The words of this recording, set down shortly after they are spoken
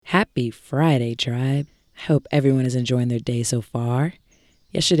Happy Friday, tribe. I hope everyone is enjoying their day so far.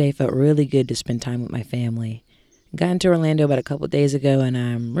 Yesterday felt really good to spend time with my family. I got into Orlando about a couple days ago, and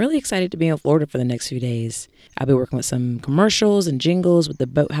I'm really excited to be in Florida for the next few days. I'll be working with some commercials and jingles with the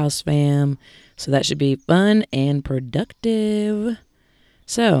Boathouse fam, so that should be fun and productive.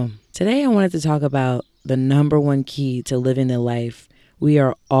 So, today I wanted to talk about the number one key to living the life we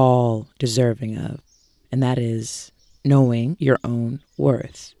are all deserving of, and that is knowing your own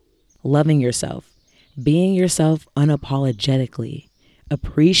worth. Loving yourself, being yourself unapologetically,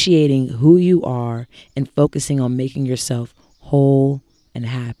 appreciating who you are, and focusing on making yourself whole and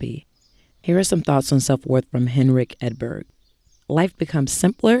happy. Here are some thoughts on self-worth from Henrik Edberg. Life becomes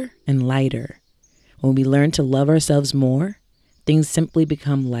simpler and lighter. When we learn to love ourselves more, things simply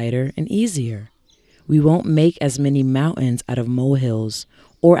become lighter and easier. We won't make as many mountains out of molehills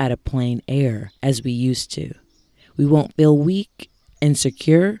or out of plain air as we used to. We won't feel weak,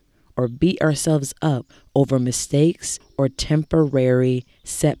 insecure, or beat ourselves up over mistakes or temporary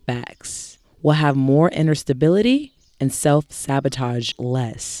setbacks. We'll have more inner stability and self-sabotage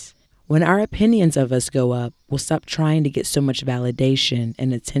less. When our opinions of us go up, we'll stop trying to get so much validation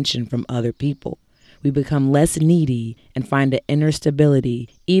and attention from other people. We become less needy and find an inner stability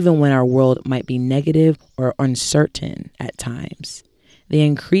even when our world might be negative or uncertain at times. The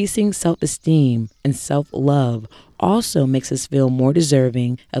increasing self-esteem and self-love also makes us feel more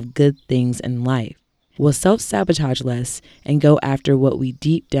deserving of good things in life. We'll self-sabotage less and go after what we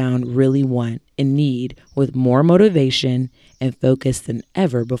deep down really want and need with more motivation and focus than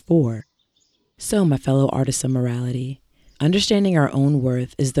ever before. So, my fellow artists of morality, understanding our own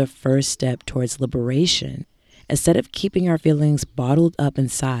worth is the first step towards liberation. Instead of keeping our feelings bottled up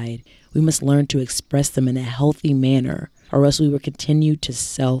inside, we must learn to express them in a healthy manner, or else we will continue to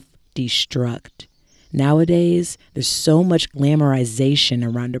self-destruct. Nowadays, there's so much glamorization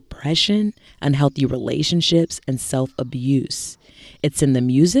around depression, unhealthy relationships, and self-abuse. It's in the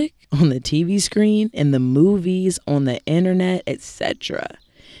music, on the TV screen, in the movies, on the internet, etc.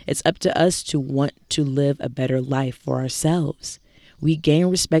 It's up to us to want to live a better life for ourselves. We gain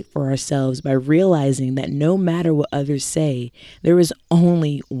respect for ourselves by realizing that no matter what others say, there is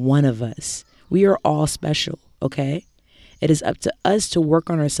only one of us. We are all special, okay? It is up to us to work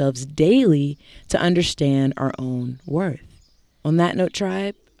on ourselves daily to understand our own worth. On that note,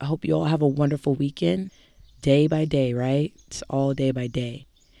 tribe, I hope you all have a wonderful weekend. Day by day, right? It's all day by day.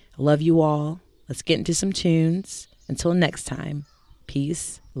 I love you all. Let's get into some tunes. Until next time,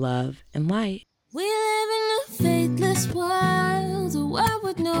 peace, love, and light. We live in a faithless world, a world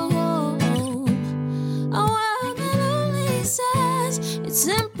with no hope, a world that only says it's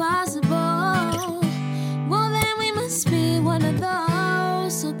impossible. Well, then we must be one of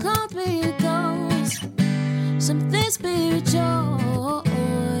those so-called miracles, something spiritual,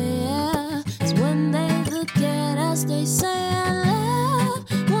 yeah. So when they look at us, they say love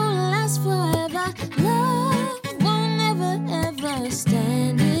won't last forever, love won't ever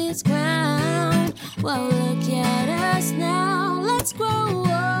stand its ground. Well, look at us now, let's grow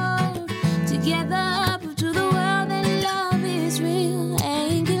old together, prove to the world that love is real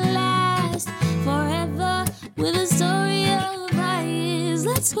and can last forever. With a story of our years,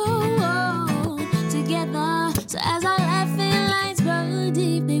 let's grow old together. So as our laughing lights grow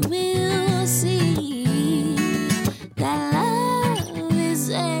deep, they will see that love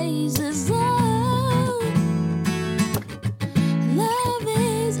is ageless. Love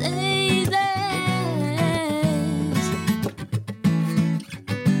is ageless.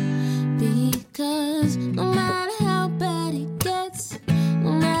 Because no matter how bad it gets,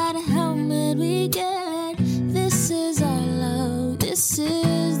 no matter how mad we get, this is our love. This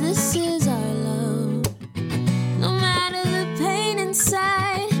is our love. No matter the pain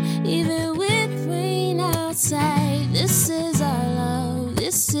inside, even with rain outside, this is our love.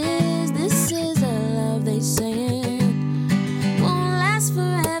 This is our love. They say it won't last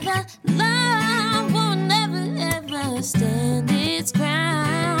forever. Love won't ever stand its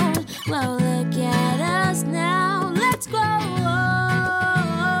ground. Well, look at us now. Let's grow old.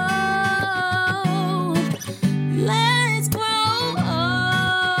 Let's grow old.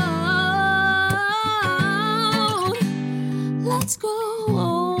 Let's grow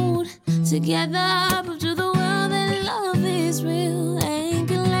old together. Prove to the world that love is real and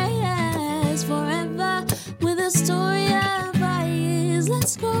can last forever. With a story of our years,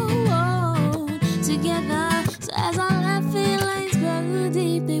 let's grow old together. So as our laughing lights grow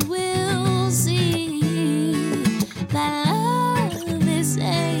deep, they